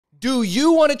Do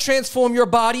you want to transform your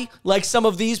body like some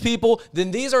of these people?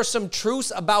 Then these are some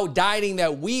truths about dieting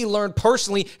that we learned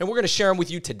personally, and we're going to share them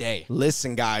with you today.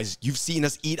 Listen, guys, you've seen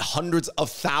us eat hundreds of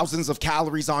thousands of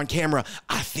calories on camera.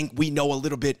 I think we know a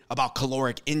little bit about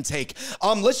caloric intake.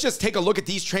 Let's just take a look at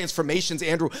these transformations,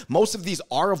 Andrew. Most of these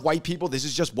are of white people. This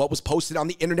is just what was posted on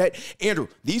the internet. Andrew,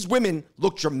 these women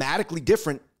look dramatically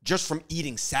different just from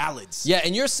eating salads. Yeah,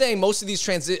 and you're saying most of these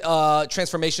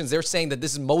transformations, they're saying that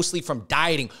this is mostly from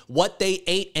dieting, what they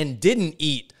ate and didn't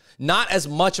eat, not as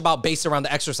much about based around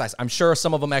the exercise. I'm sure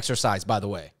some of them exercise, by the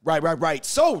way. Right.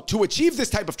 So to achieve this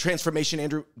type of transformation,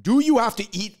 Andrew, do you have to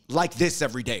eat like this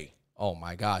every day? Oh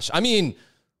my gosh. I mean,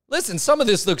 listen, some of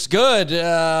this looks good,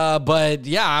 but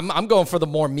yeah, I'm going for the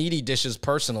more meaty dishes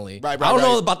personally. I don't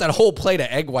know about that whole plate of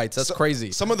egg whites. That's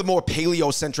crazy. Some of the more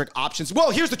paleo-centric options.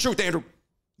 Well, here's the truth, Andrew.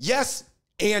 Yes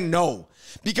and no.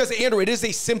 Because, Andrew, it is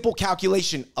a simple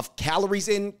calculation of calories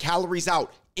in, calories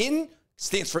out. In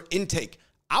stands for intake.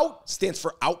 Out stands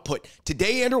for output.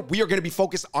 Today, Andrew, we are going to be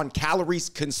focused on calories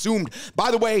consumed.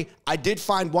 By the way, I did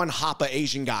find one Hapa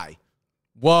Asian guy.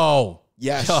 Whoa.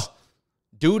 Yes.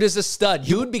 Dude is a stud.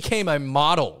 Dude became a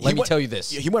model. Let me tell you this.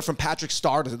 He went from Patrick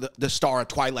Star to the star of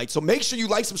Twilight. So make sure you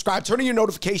like, subscribe, turn on your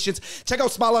notifications. Check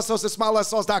out Smile Less Sauce at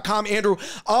smilelesssauce.com. Andrew,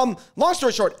 long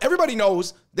story short, everybody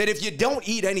knows that if you don't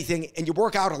eat anything and you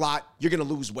work out a lot, you're going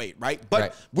to lose weight, right?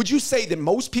 But would you say that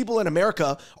most people in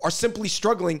America are simply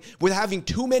struggling with having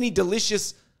too many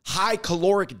delicious, high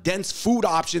caloric, dense food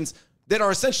options that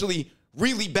are essentially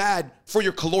really bad for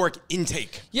your caloric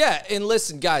intake? Yeah, and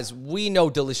listen, guys, we know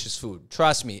delicious food.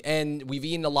 Trust me. And we've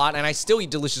eaten a lot, and I still eat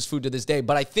delicious food to this day.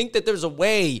 But I think that there's a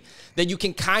way that you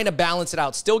can kind of balance it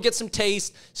out. Still get some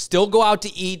taste, still go out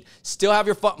to eat, still have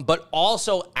your fun, but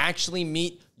also actually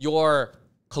meet your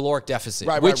caloric deficit,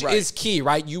 which is key,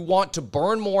 right? You want to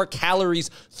burn more calories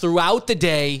throughout the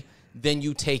day than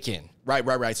you take in.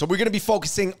 Right. So we're going to be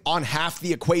focusing on half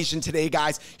the equation today,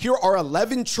 guys. Here are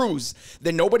 11 truths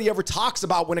that nobody ever talks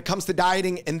about when it comes to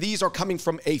dieting, and these are coming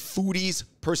from a foodie's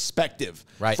perspective.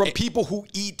 Right. From people who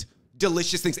eat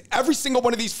delicious things. Every single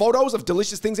one of these photos of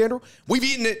delicious things, Andrew, we've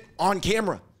eaten it on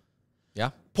camera. Yeah.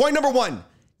 Point number one,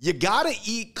 you got to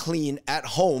eat clean at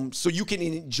home so you can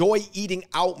enjoy eating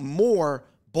out more,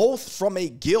 both from a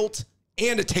guilt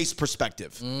and a taste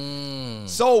perspective.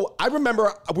 So I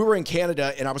remember we were in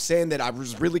Canada and I was saying that I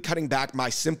was really cutting back my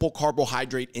simple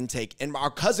carbohydrate intake. And our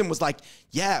cousin was like,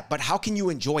 yeah, but how can you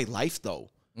enjoy life though?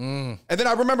 And then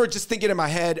I remember just thinking in my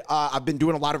head, I've been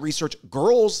doing a lot of research.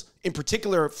 Girls in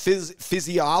particular,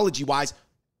 physiology wise,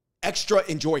 extra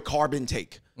enjoy carb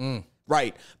intake.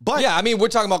 Right. But yeah, I mean, we're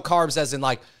talking about carbs as in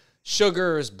like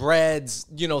sugars, breads,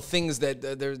 you know, things that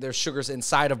there's sugars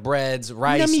inside of breads,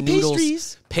 rice,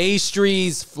 noodles,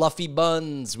 pastries, fluffy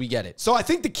buns. We get it. So I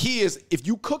think the key is if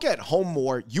you cook at home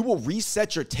more, you will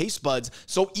reset your taste buds.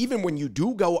 So even when you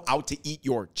do go out to eat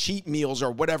your cheat meals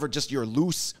or whatever, just your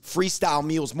loose freestyle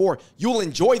meals more, you'll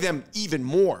enjoy them even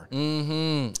more.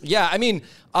 Yeah, I mean,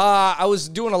 I was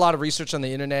doing a lot of research on the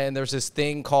internet, and there's this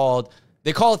thing called,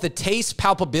 they call it the taste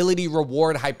palpability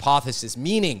reward hypothesis,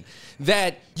 meaning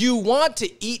that you want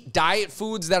to eat diet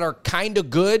foods that are kind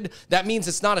of good. That means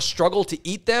it's not a struggle to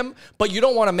eat them, but you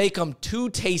don't want to make them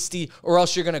too tasty or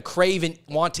else you're going to crave and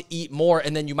want to eat more,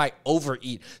 and then you might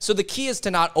overeat. So the key is to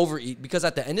not overeat, because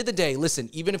at the end of the day, listen,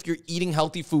 even if you're eating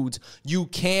healthy foods, you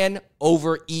can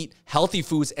overeat healthy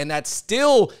foods, and that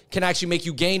still can actually make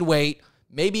you gain weight.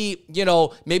 Maybe, you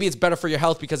know, maybe it's better for your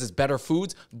health because it's better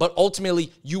foods, but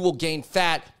ultimately you will gain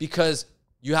fat because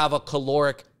you have a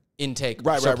caloric intake.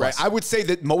 Right. I would say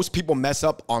that most people mess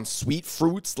up on sweet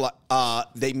fruits.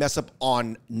 They mess up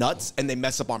on nuts, and they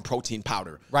mess up on protein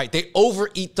powder. Right. They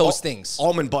overeat those things.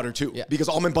 Almond butter too, because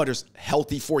almond butter's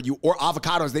healthy for you. Or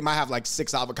avocados. They might have like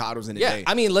 6 avocados in a day.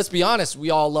 I mean, let's be honest.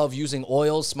 We all love using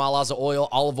oils, small amounts of oil,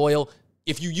 olive oil.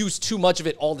 If you use too much of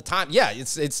it all the time,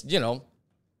 it's you know.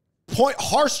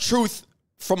 Harsh truth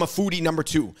from a foodie number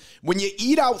 2. When you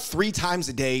eat out 3 times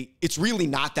a day, it's really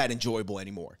not that enjoyable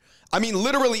anymore. I mean,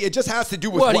 literally, it just has to do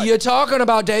with what are you talking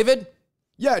about, David?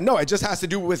 Yeah, no, it just has to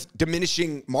do with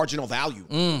diminishing marginal value,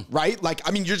 right? Like,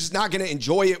 I mean, you're just not going to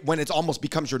enjoy it when it almost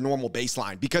becomes your normal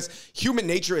baseline, because human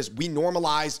nature is we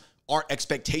normalize our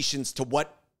expectations to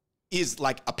what is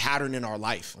like a pattern in our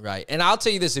life. Right. And I'll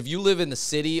tell you this, if you live in the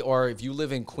city or if you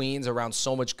live in Queens around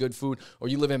so much good food, or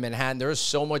you live in Manhattan, there is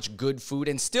so much good food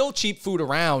and still cheap food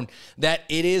around that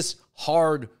it is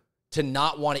hard to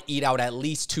not want to eat out at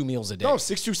least 2 meals a day. No,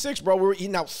 626, bro. We were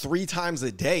eating out 3 times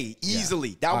a day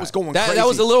easily. That was going crazy. That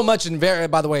was a little much, and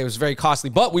by the way, it was very costly,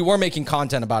 but we were making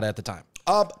content about it at the time.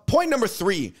 Point number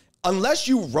 3, unless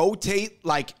you rotate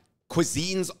like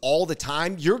cuisines all the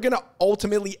time, you're going to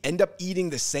ultimately end up eating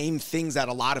the same things at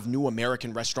a lot of new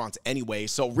American restaurants anyway.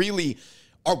 So really,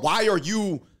 why are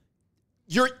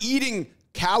you're eating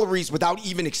calories without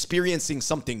even experiencing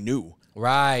something new.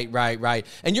 Right.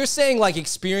 And you're saying like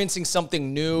experiencing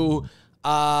something new,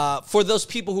 for those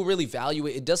people who really value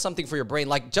it, it does something for your brain.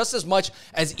 Like just as much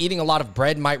as eating a lot of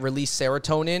bread might release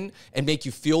serotonin and make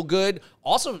you feel good.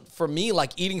 Also for me,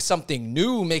 like eating something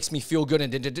new makes me feel good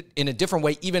in a different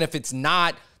way, even if it's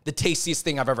not the tastiest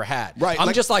thing I've ever had. Right.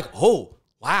 I'm just like, oh,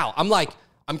 wow.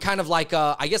 I'm kind of like,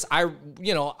 I guess I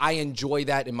enjoy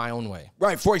that in my own way.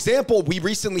 Right. For example, we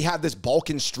recently had this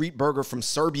Balkan street burger from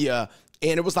Serbia,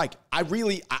 and it was like, I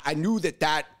knew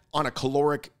that on a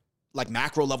caloric, like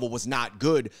macro level was not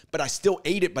good, but I still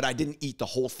ate it, but I didn't eat the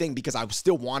whole thing because I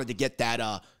still wanted to get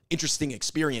that interesting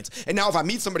experience. And now if I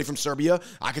meet somebody from Serbia,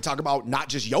 I could talk about not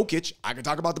just Jokic, I could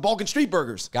talk about the Balkan street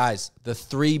burgers. Guys, the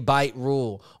 3-bite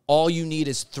rule. All you need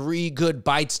is 3 good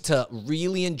bites to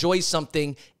really enjoy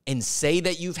something and say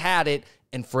that you've had it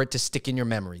and for it to stick in your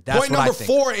memory. That's Point what I number think.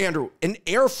 4, Andrew, an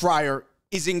air fryer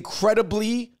is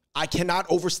incredibly, I cannot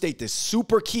overstate this,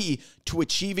 super key to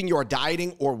achieving your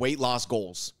dieting or weight loss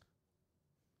goals.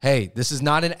 Hey, this is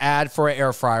not an ad for an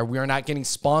air fryer. We are not getting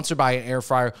sponsored by an air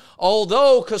fryer.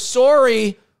 Although,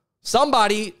 Kasori,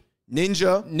 somebody,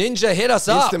 Ninja hit us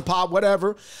up. Instant Pot,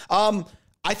 whatever.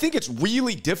 I think it's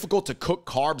really difficult to cook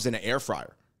carbs in an air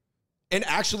fryer. And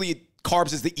actually,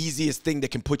 carbs is the easiest thing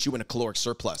that can put you in a caloric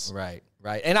surplus. Right.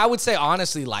 And I would say,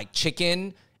 honestly, like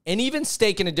chicken and even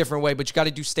steak in a different way, but you got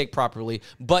to do steak properly.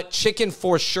 But chicken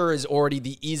for sure is already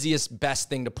the easiest, best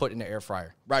thing to put in an air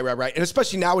fryer. Right. And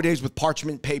especially nowadays with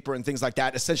parchment paper and things like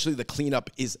that, essentially the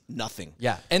cleanup is nothing.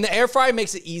 Yeah. And the air fryer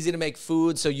makes it easy to make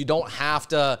food, so you don't have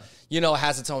to, it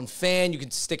has its own fan. You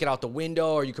can stick it out the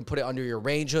window or you can put it under your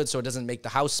range hood so it doesn't make the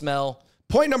house smell.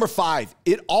 Point number 5,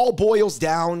 it all boils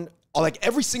down, like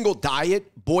every single diet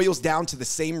boils down to the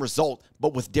same result,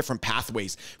 but with different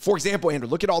pathways. For example, Andrew,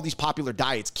 look at all these popular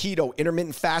diets: keto,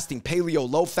 intermittent fasting, paleo,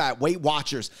 low fat, Weight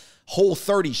Watchers,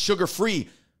 Whole30, sugar-free.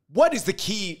 What is the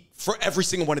key for every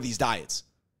single one of these diets?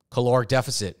 Caloric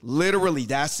deficit. Literally,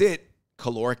 that's it.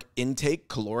 Caloric intake,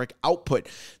 caloric output.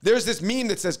 There's this meme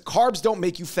that says carbs don't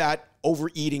make you fat,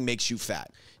 overeating makes you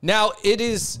fat. Now, it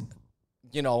is,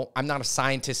 I'm not a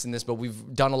scientist in this, but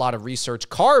we've done a lot of research.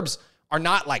 Carbs are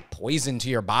not like poison to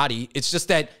your body. It's just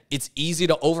that it's easy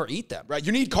to overeat them. Right.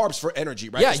 You need carbs for energy,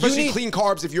 right? Yeah, especially clean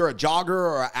carbs. If you're a jogger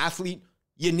or an athlete,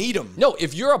 you need them. No,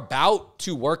 if you're about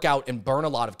to work out and burn a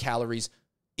lot of calories,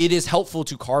 it is helpful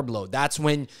to carb load. That's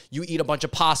when you eat a bunch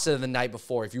of pasta the night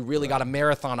before. If you really got a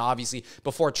marathon, obviously,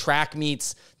 before track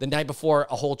meets, the night before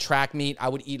a whole track meet, I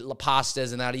would eat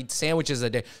pastas and I'd eat sandwiches a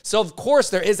day. So, of course,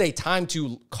 there is a time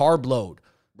to carb load.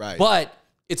 Right. But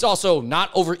it's also not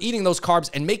overeating those carbs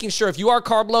and making sure if you are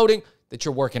carb loading that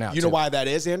you're working out. You know why that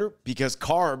is, Andrew? Because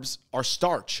carbs are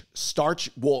starch. Starch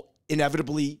will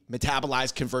inevitably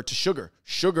metabolize, convert to sugar.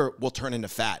 Sugar will turn into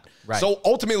fat. Right. So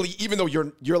ultimately, even though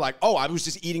you're like, oh, I was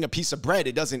just eating a piece of bread,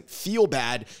 it doesn't feel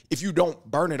bad. If you don't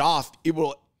burn it off, it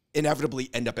will inevitably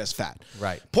end up as fat.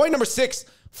 Right. Point number 6,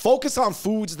 focus on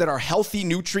foods that are healthy,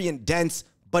 nutrient dense,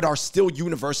 but are still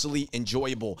universally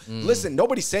enjoyable. Listen,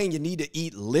 nobody's saying you need to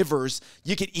eat livers.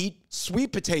 You could eat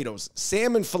sweet potatoes,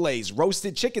 salmon fillets,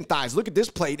 roasted chicken thighs. Look at this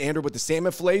plate, Andrew, with the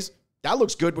salmon fillets. That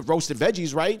looks good with roasted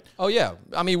veggies, right? Oh, yeah.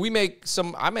 I mean, we make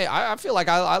some, I feel like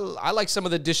I like some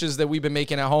of the dishes that we've been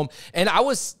making at home. And I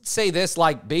would say this,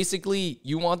 like, basically,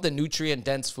 you want the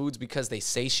nutrient-dense foods because they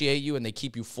satiate you and they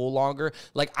keep you full longer.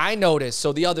 Like, I noticed,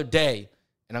 so the other day,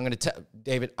 and I'm going to tell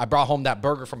David, I brought home that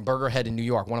burger from Burger Head in New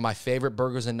York, one of my favorite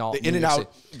burgers in New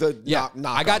York City.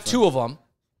 I got 2 of them,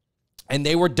 and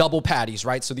they were double patties,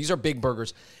 right? So these are big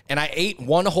burgers, and I ate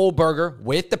one whole burger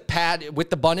with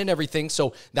the bun and everything.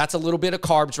 So that's a little bit of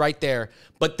carbs right there.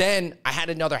 But then I had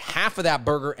another half of that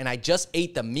burger, and I just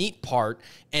ate the meat part,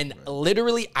 and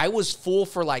literally I was full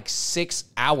for like 6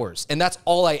 hours, and that's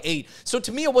all I ate. So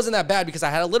to me, it wasn't that bad because I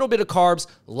had a little bit of carbs,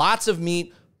 lots of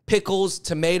meat, pickles,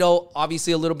 tomato,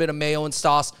 obviously a little bit of mayo and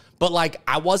sauce, but like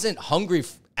I wasn't hungry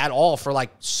at all for like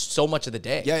so much of the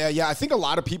day. Yeah. I think a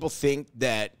lot of people think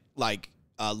that like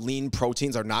lean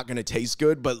proteins are not going to taste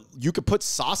good, but you could put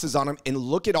sauces on them and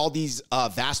look at all these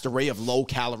vast array of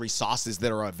low-calorie sauces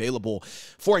that are available.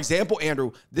 For example,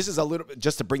 Andrew, this is a little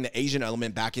just to bring the Asian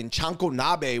element back in. Chanko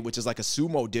nabe, which is like a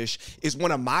sumo dish, is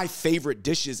one of my favorite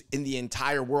dishes in the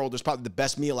entire world. It's probably the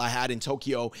best meal I had in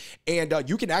Tokyo, and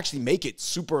you can actually make it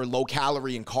super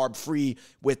low-calorie and carb-free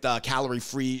with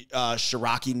calorie-free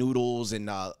shiraki noodles and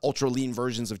ultra-lean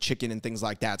versions of chicken and things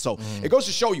like that. So it goes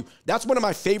to show you, that's one of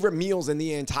my favorite meals in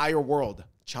the entire world.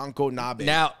 Chanko nabe.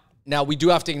 Now, Now, we do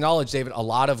have to acknowledge, David, a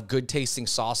lot of good tasting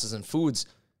sauces and foods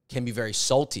can be very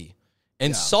salty.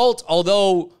 And salt,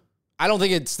 although I don't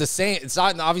think it's the same, it's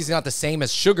not obviously not the same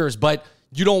as sugars, but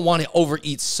you don't want to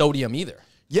overeat sodium either.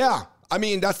 Yeah. I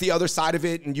mean, that's the other side of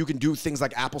it. And you can do things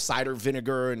like apple cider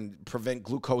vinegar and prevent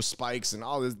glucose spikes and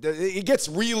all this. It gets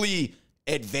really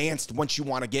advanced once you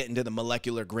want to get into the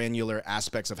molecular, granular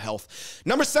aspects of health.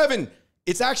 Number 7,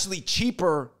 it's actually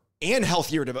cheaper and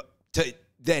healthier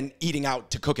than eating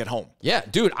out to cook at home. Yeah,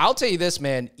 dude, I'll tell you this,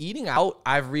 man. Eating out,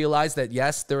 I've realized that,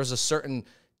 yes, there is a certain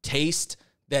taste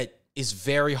that is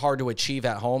very hard to achieve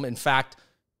at home. In fact,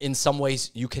 in some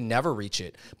ways, you can never reach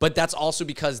it. But that's also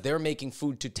because they're making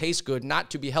food to taste good,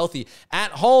 not to be healthy.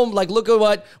 At home, like, look at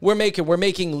what we're making. We're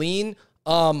making lean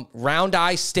round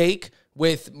eye steak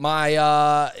with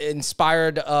my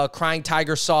inspired crying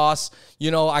tiger sauce. You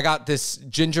know, I got this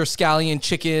ginger scallion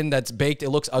chicken that's baked. It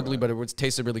looks ugly, but it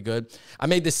tasted really good. I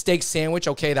made this steak sandwich.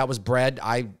 Okay, that was bread.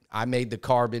 I made the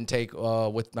carb intake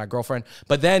with my girlfriend.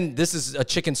 But then this is a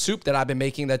chicken soup that I've been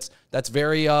making that's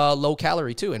very low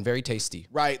calorie too and very tasty.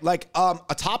 Right. Like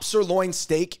a top sirloin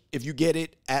steak, if you get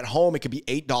it at home, it could be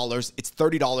 $8. It's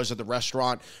 $30 at the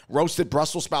restaurant. Roasted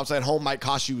Brussels sprouts at home might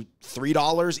cost you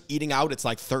 $3. Eating out, it's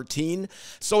like $13.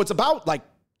 So it's about like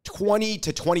 20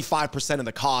 to 25% of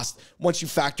the cost once you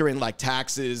factor in like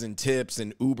taxes and tips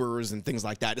and Ubers and things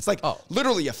like that. It's like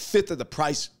literally a fifth of the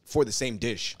price for the same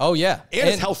dish. Oh, yeah. And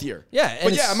it's healthier. Yeah.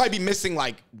 But yeah, it might be missing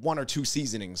like 1 or 2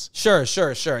 seasonings. Sure.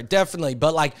 Definitely.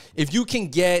 But like if you can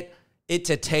get it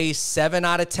to taste 7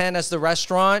 out of 10 as the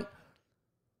restaurant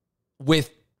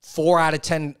with 4 out of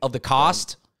 10 of the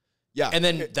cost. Yeah. And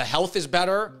then the health is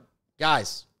better,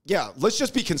 guys. Yeah, let's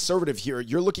just be conservative here.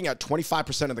 You're looking at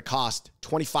 25% of the cost,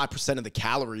 25% of the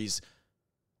calories,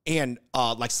 and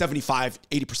like 75,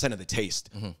 80% of the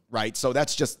taste, right? So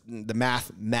that's just the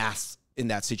math in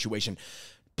that situation.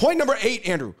 Point number 8,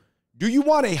 Andrew. Do you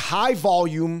want a high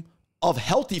volume of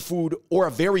healthy food or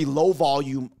a very low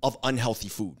volume of unhealthy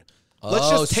food?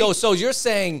 So you're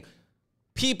saying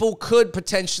people could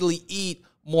potentially eat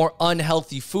more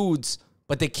unhealthy foods,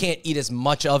 but they can't eat as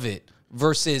much of it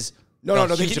versus... No.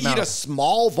 They can eat a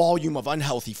small volume of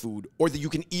unhealthy food, or that you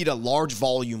can eat a large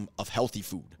volume of healthy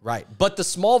food. Right. But the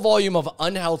small volume of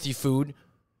unhealthy food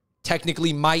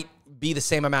technically might be the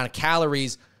same amount of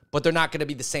calories, but they're not going to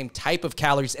be the same type of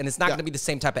calories, and it's not going to be the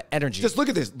same type of energy. Just look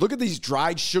at this. Look at these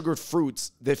dried sugared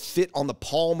fruits that fit on the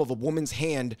palm of a woman's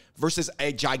hand versus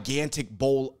a gigantic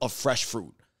bowl of fresh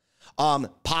fruit.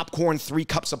 Popcorn, 3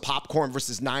 cups of popcorn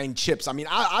versus 9 chips. I mean,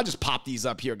 I just pop these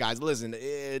up here, guys. Listen,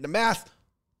 the math...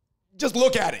 Just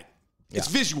look at it. It's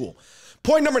visual.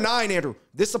 Point number 9, Andrew.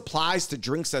 This applies to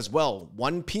drinks as well.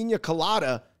 1 pina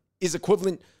colada is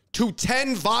equivalent to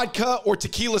 10 vodka or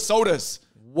tequila sodas.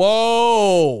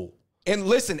 Whoa. And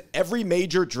listen, every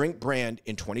major drink brand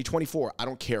in 2024, I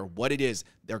don't care what it is,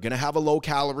 they're going to have a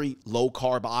low-calorie,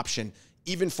 low-carb option.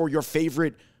 Even for your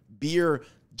favorite beer,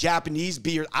 Japanese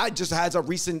beer. I just had a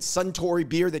recent Suntory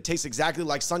beer that tastes exactly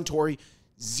like Suntory.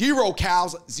 0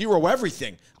 cows, 0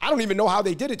 everything. I don't even know how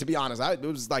they did it, to be honest. It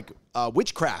was like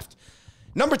witchcraft.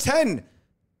 Number 10,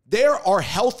 there are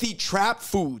healthy trap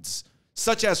foods,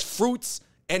 such as fruits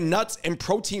and nuts and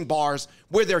protein bars,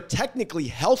 where they're technically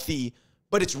healthy,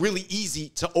 but it's really easy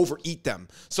to overeat them.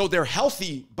 So they're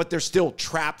healthy, but they're still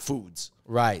trap foods.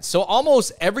 Right. So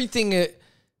almost everything,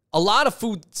 a lot of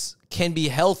foods can be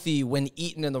healthy when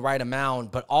eaten in the right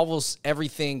amount, but almost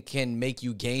everything can make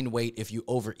you gain weight if you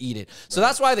overeat it. So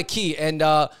that's why the key. And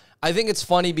I think it's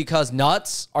funny because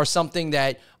nuts are something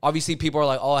that obviously people are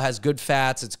like, oh, it has good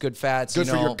fats. It's good fats. Good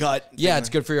for your gut. Yeah, it's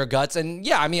good for your guts. And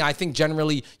yeah, I mean, I think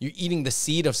generally you're eating the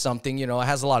seed of something, you know, it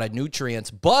has a lot of nutrients,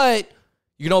 but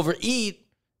you can overeat.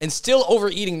 And still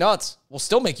overeating nuts will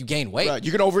still make you gain weight. Right.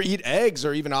 You can overeat eggs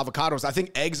or even avocados. I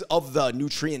think eggs of the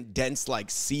nutrient-dense,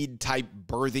 like seed-type,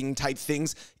 birthing-type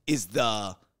things is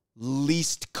the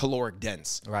least caloric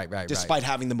dense. Right. Despite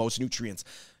having the most nutrients.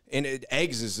 And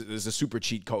eggs is a super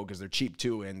cheat code because they're cheap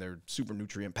too and they're super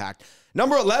nutrient-packed.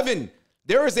 Number 11,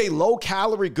 there is a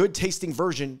low-calorie, good-tasting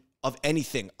version of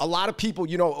anything. A lot of people,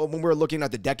 you know, when we were looking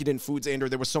at the decadent foods, Andrew,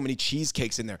 there were so many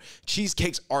cheesecakes in there.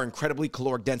 Cheesecakes are incredibly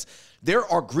caloric dense. There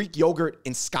are Greek yogurt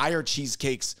and Skyr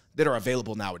cheesecakes that are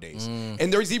available nowadays.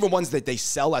 And there's even ones that they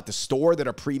sell at the store that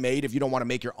are pre-made if you don't want to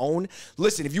make your own.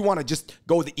 Listen, if you want to just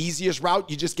go the easiest route,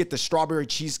 you just get the strawberry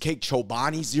cheesecake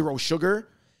Chobani, 0 sugar.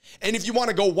 And if you want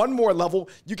to go one more level,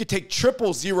 you could take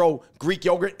 000 Greek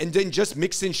yogurt and then just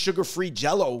mix in sugar-free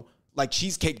Jell-O, like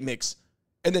cheesecake mix.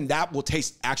 And then that will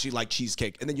taste actually like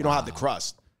cheesecake. And then you don't have the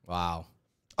crust. Wow.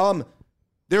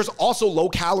 There's also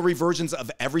low-calorie versions of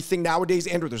everything nowadays,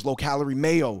 Andrew. There's low-calorie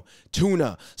mayo,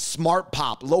 tuna, Smart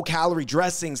Pop, low-calorie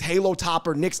dressings, Halo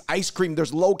Topper, Nick's ice cream.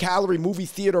 There's low-calorie movie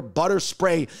theater butter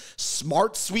spray,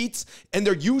 Smart Sweets, and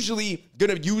they're usually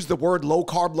going to use the word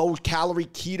low-carb, low-calorie,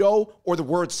 keto, or the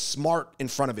word smart in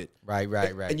front of it. Right.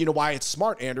 And you know why it's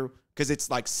smart, Andrew? Because it's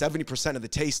like 70% of the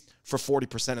taste for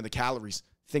 40% of the calories.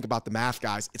 Think about the math,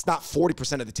 guys. It's not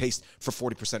 40% of the taste for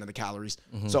 40% of the calories.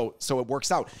 So it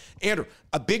works out. Andrew,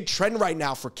 a big trend right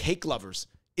now for cake lovers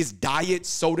is diet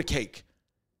soda cake.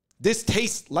 This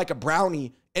tastes like a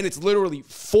brownie, and it's literally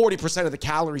 40% of the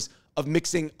calories of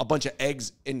mixing a bunch of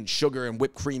eggs and sugar and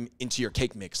whipped cream into your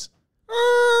cake mix.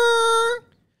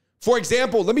 For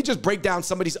example, let me just break down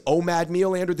somebody's OMAD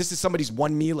meal, Andrew. This is somebody's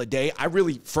one meal a day. I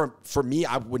really, for me,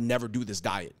 I would never do this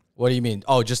diet. What do you mean?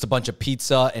 Oh, just a bunch of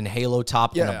pizza and Halo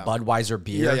Top and a Budweiser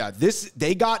beer? Yeah.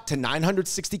 They got to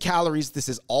 960 calories. This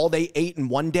is all they ate in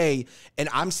one day. And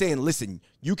I'm saying, listen,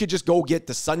 you could just go get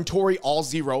the Suntory all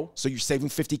zero. So you're saving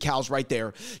 50 calories right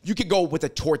there. You could go with a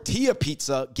tortilla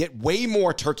pizza, get way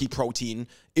more turkey protein.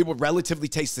 It would relatively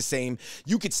taste the same.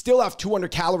 You could still have 200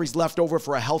 calories left over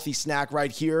for a healthy snack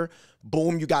right here.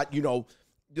 Boom, you got,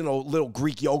 little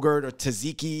Greek yogurt or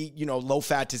tzatziki,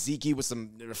 low-fat tzatziki with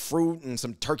some fruit and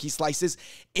some turkey slices.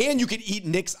 And you could eat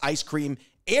Nick's ice cream,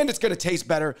 and it's going to taste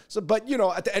better. But,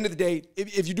 at the end of the day,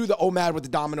 if you do the OMAD with the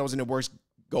Domino's and it works,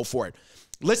 go for it.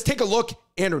 Let's take a look,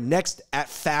 Andrew, next at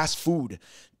fast food.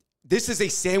 This is a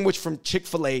sandwich from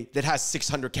Chick-fil-A that has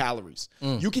 600 calories.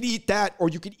 You could eat that, or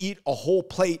you could eat a whole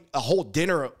plate, a whole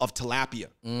dinner of tilapia.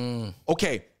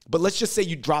 Okay, but let's just say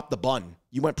you dropped the bun.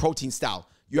 You went protein style.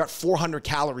 You're at 400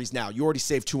 calories now. You already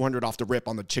saved 200 off the rip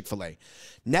on the Chick-fil-A.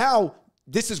 Now,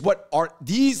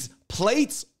 these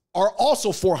plates are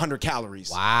also 400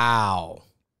 calories. Wow.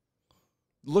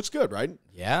 Looks good, right?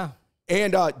 Yeah.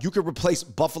 And you could replace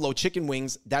buffalo chicken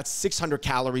wings. That's 600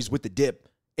 calories with the dip.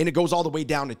 And it goes all the way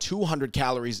down to 200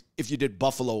 calories if you did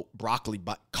buffalo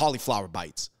cauliflower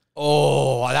bites.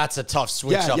 Oh, that's a tough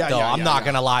switch up, though. I'm not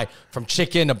going to lie. From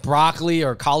chicken to broccoli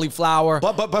or cauliflower.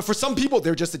 But for some people,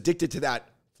 they're just addicted to that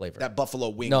flavor, that buffalo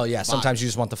wing. No, yeah. vibe. Sometimes you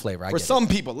just want the flavor. For some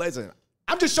people, listen,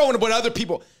 I'm just showing what other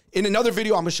people, in another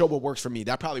video, I'm going to show what works for me.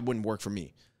 That probably wouldn't work for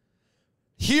me.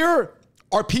 Here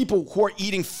are people who are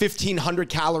eating 1,500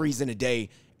 calories in a day.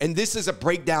 And this is a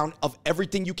breakdown of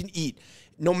everything you can eat.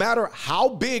 No matter how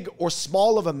big or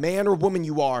small of a man or woman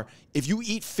you are, if you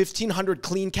eat 1,500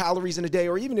 clean calories in a day,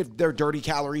 or even if they're dirty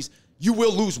calories, you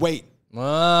will lose weight.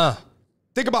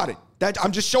 Think about it.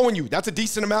 I'm just showing you. That's a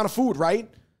decent amount of food, right?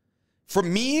 For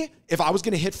me, if I was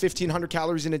going to hit 1,500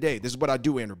 calories in a day, this is what I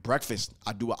do, Andrew. Breakfast,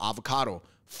 I do an avocado,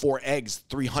 4 eggs,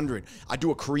 300. I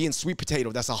do a Korean sweet potato,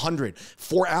 that's 100.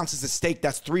 4 ounces of steak,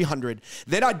 that's 300.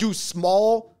 Then I do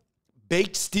small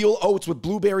baked steel oats with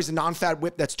blueberries and non-fat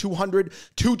whip, that's 200.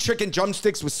 2 chicken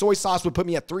drumsticks with soy sauce would put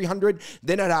me at 300.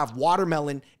 Then I'd have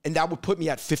watermelon, and that would put me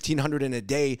at 1,500 in a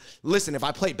day. Listen, if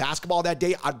I played basketball that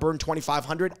day, I'd burn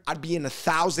 2,500. I'd be in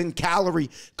 1,000 calorie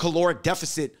caloric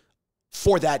deficit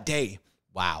for that day.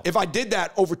 Wow. If I did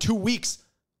that over 2 weeks,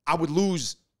 I would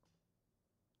lose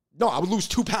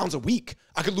 2 pounds a week.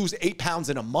 I could lose 8 pounds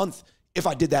in a month if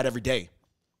I did that every day.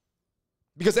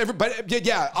 Because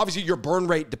obviously your burn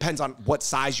rate depends on what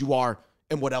size you are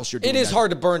and what else you're doing. It is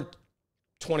hard to burn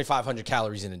 2,500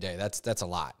 calories in a day. That's a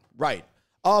lot. Right.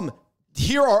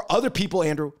 Here are other people,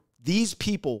 Andrew. These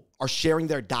people are sharing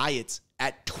their diets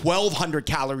at 1,200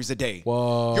 calories a day.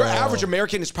 Whoa. Your average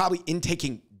American is probably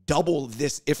intaking double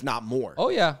this, if not more. Oh,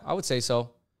 yeah. I would say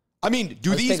so. I mean,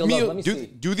 do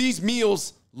these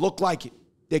meals look like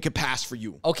they could pass for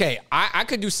you? Okay, I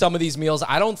could do some of these meals.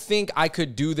 I don't think I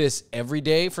could do this every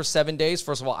day for 7 days.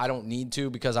 First of all, I don't need to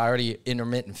because I already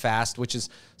intermittent fast, which is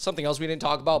something else we didn't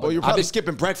talk about. Well, you're probably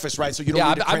skipping breakfast, right? So you don't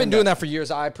need to I've been doing that for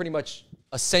years. I pretty much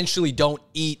essentially don't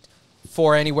eat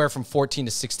for anywhere from 14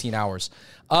 to 16 hours.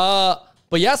 But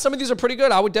yeah, some of these are pretty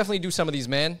good. I would definitely do some of these,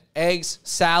 man. Eggs,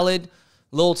 salad,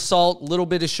 little salt, little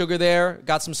bit of sugar there.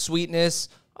 Got some sweetness.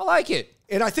 I like it.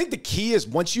 And I think the key is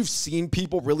once you've seen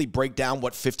people really break down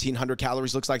what 1,500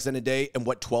 calories looks like in a day and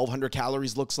what 1,200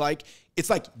 calories looks like, it's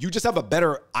like you just have a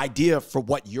better idea for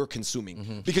what you're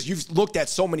consuming because you've looked at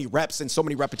so many reps and so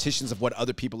many repetitions of what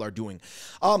other people are doing.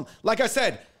 Like I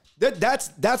said,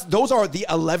 those are the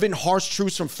 11 harsh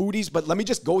truths from foodies, but let me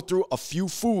just go through a few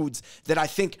foods that I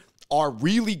think are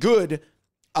really good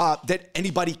that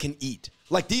anybody can eat.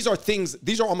 Like these are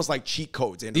almost like cheat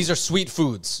codes. Andrew. These are sweet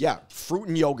foods. Yeah, fruit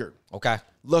and yogurt. Okay.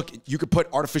 Look, you could put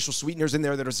artificial sweeteners in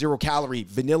there that are 0 calorie,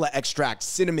 vanilla extract,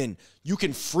 cinnamon. You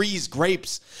can freeze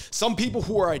grapes. Some people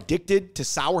who are addicted to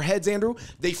sour heads, Andrew,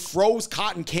 they froze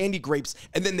cotton candy grapes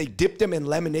and then they dipped them in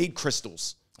lemonade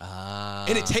crystals.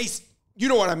 And it tastes, you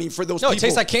know what I mean, for those No, people. it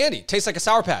tastes like candy. It tastes like a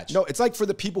Sour Patch. No, it's like for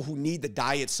the people who need the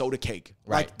diet soda cake.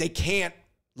 Right. Like they can't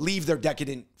leave their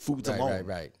decadent foods alone.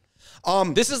 Right.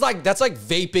 That's like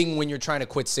vaping when you're trying to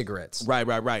quit cigarettes.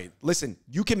 Right. Listen,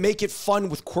 you can make it fun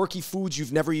with quirky foods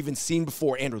you've never even seen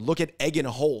before. Andrew, look at egg in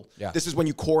a hole. Yeah. This is when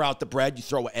you core out the bread, you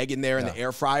throw an egg in there in the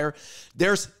air fryer.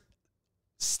 There's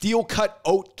steel cut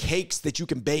oat cakes that you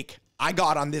can bake. I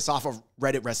got on this off of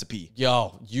Reddit recipe.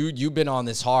 Yo, you've been on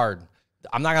this hard.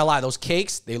 I'm not gonna lie, those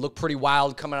cakes, they look pretty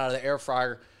wild coming out of the air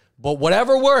fryer. But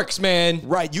whatever works, man.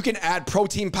 Right. You can add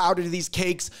protein powder to these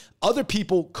cakes. Other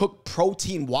people cook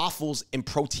protein waffles and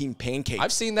protein pancakes.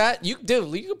 I've seen that. You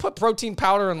can put protein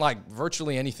powder in like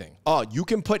virtually anything. You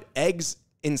can put eggs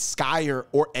in Skyr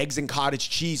or eggs in cottage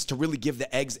cheese to really give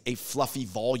the eggs a fluffy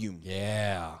volume.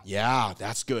 Yeah. Yeah,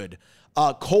 that's good.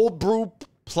 Cold brew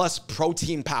plus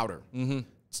protein powder.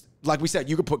 Like we said,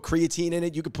 you could put creatine in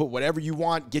it. You could put whatever you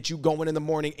want, get you going in the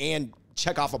morning, and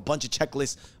check off a bunch of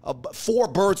checklists. 4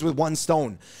 birds with 1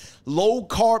 stone. Low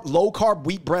carb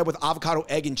wheat bread with avocado,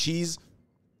 egg, and cheese.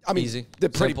 I mean, easy. They're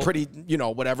Simple. pretty,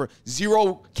 whatever.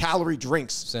 0 calorie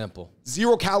drinks. Simple.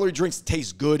 0 calorie drinks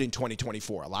taste good in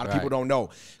 2024. A lot of people don't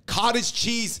know. Cottage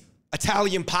cheese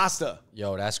Italian pasta.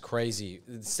 Yo, that's crazy.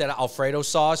 Instead of Alfredo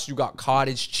sauce, you got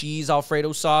cottage cheese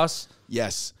Alfredo sauce.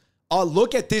 Yes.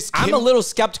 Look at this. I'm a little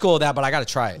skeptical of that, but I got to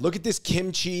try it. Look at this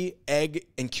kimchi, egg,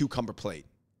 and cucumber plate.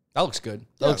 That looks good.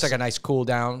 That looks like a nice cool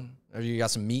down. You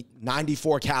got some meat.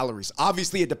 94 calories.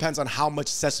 Obviously, it depends on how much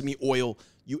sesame oil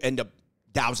you end up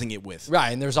dousing it with.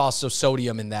 Right, and there's also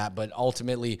sodium in that, but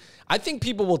ultimately, I think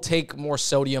people will take more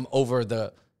sodium over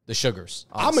the sugars.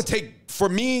 Honestly. I'm going to take, for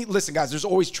me, listen, guys, there's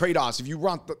always trade-offs. If you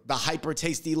want the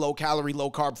hyper-tasty, low-calorie,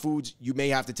 low-carb foods, you may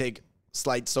have to take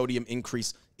slight sodium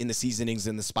increase in the seasonings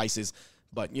and the spices.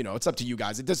 But, it's up to you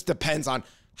guys. It just depends on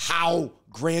how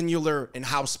granular and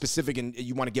how specific and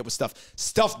you want to get with stuff.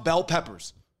 Stuffed bell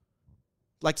peppers.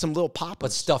 Like some little poppers.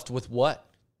 But stuffed with what?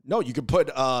 No, you could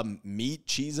put meat,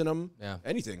 cheese in them. Yeah.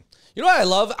 Anything. You know what I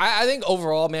love? I think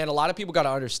overall, man, a lot of people got to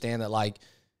understand that, like,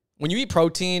 when you eat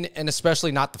protein, and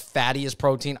especially not the fattiest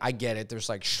protein, I get it. There's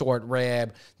like short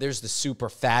rib. There's the super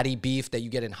fatty beef that you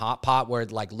get in hot pot where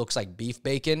it like looks like beef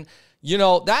bacon.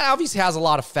 That obviously has a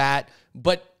lot of fat.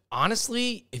 But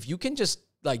honestly, if you can just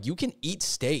like, you can eat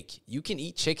steak, you can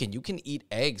eat chicken, you can eat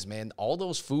eggs, man. All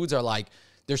those foods are like,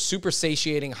 they're super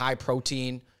satiating, high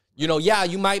protein. Yeah,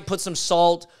 you might put some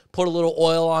salt, put a little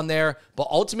oil on there. But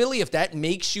ultimately, if that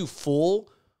makes you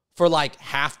full for like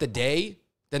half the day,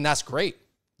 then that's great.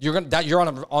 You're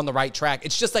on the right track.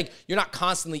 It's just like you're not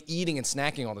constantly eating and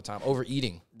snacking all the time,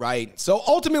 overeating. Right. So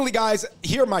ultimately, guys,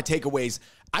 here are my takeaways.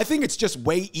 I think it's just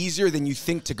way easier than you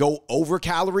think to go over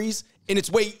calories, and it's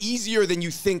way easier than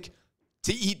you think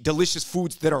to eat delicious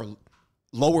foods that are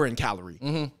lower in calorie.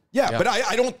 Yeah, but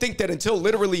I don't think that until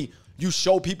literally you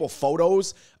show people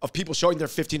photos of people showing their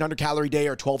 1,500 calorie day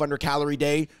or 1,200 calorie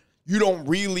day, you don't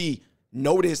really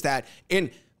notice that.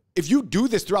 And if you do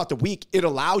this throughout the week, it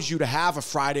allows you to have a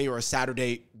Friday or a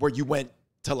Saturday where you went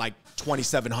to like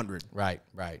 2,700. Right.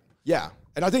 Yeah.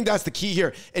 And I think that's the key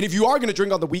here. And if you are going to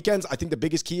drink on the weekends, I think the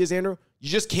biggest key is, Andrew, you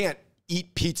just can't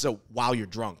eat pizza while you're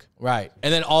drunk. Right.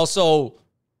 And then also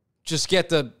just get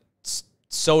the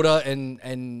soda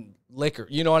and liquor.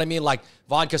 You know what I mean? Like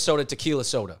vodka soda, tequila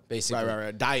soda, basically.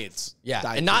 Right. Diets. Yeah.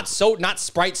 Diet and not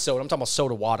Sprite soda. I'm talking about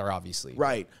soda water, obviously.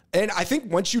 Right. And I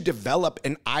think once you develop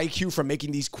an IQ from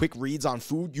making these quick reads on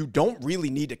food, you don't really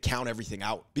need to count everything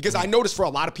out. Because I noticed for a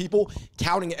lot of people,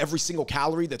 counting every single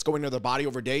calorie that's going into their body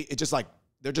over a day, it's just like,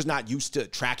 they're just not used to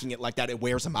tracking it like that. It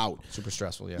wears them out. Super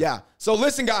stressful, yeah. Yeah. So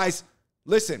listen, guys,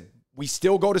 we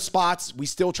still go to spots. We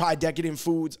still try decadent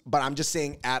foods. But I'm just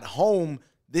saying at home,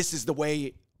 this is the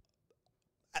way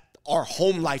our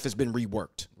home life has been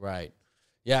reworked. Right.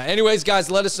 Yeah. Anyways, guys,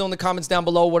 let us know in the comments down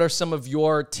below what are some of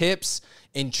your tips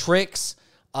and tricks.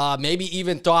 Maybe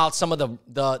even throw out some of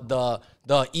the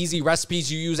easy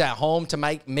recipes you use at home to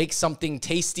make something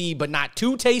tasty, but not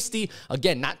too tasty.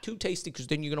 Again, not too tasty because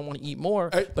then you're going to want to eat more,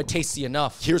 but tasty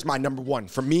enough. Here's my number one.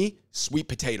 For me, sweet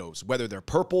potatoes, whether they're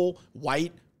purple,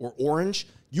 white, or orange.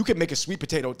 You can make a sweet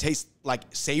potato taste like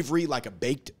savory, like a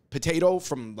baked potato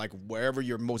from like wherever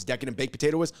your most decadent baked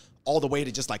potato is, all the way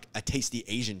to just like a tasty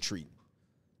Asian treat.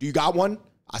 Do you got one?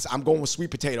 I'm going with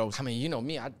sweet potatoes. I mean, you know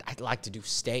me, I'd like to do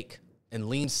steak and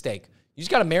lean steak. You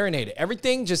just got to marinate it.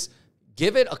 Everything, just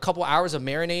give it a couple hours of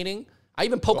marinating. I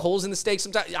even poke holes in the steak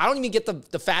sometimes. I don't even get the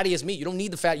fattiest meat. You don't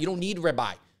need the fat. You don't need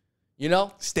ribeye. You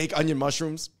know? Steak, onion,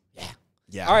 mushrooms.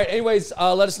 Yeah. All right. Anyways,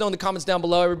 let us know in the comments down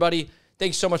below, everybody.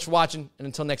 Thanks so much for watching. And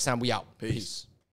until next time, we out. Peace.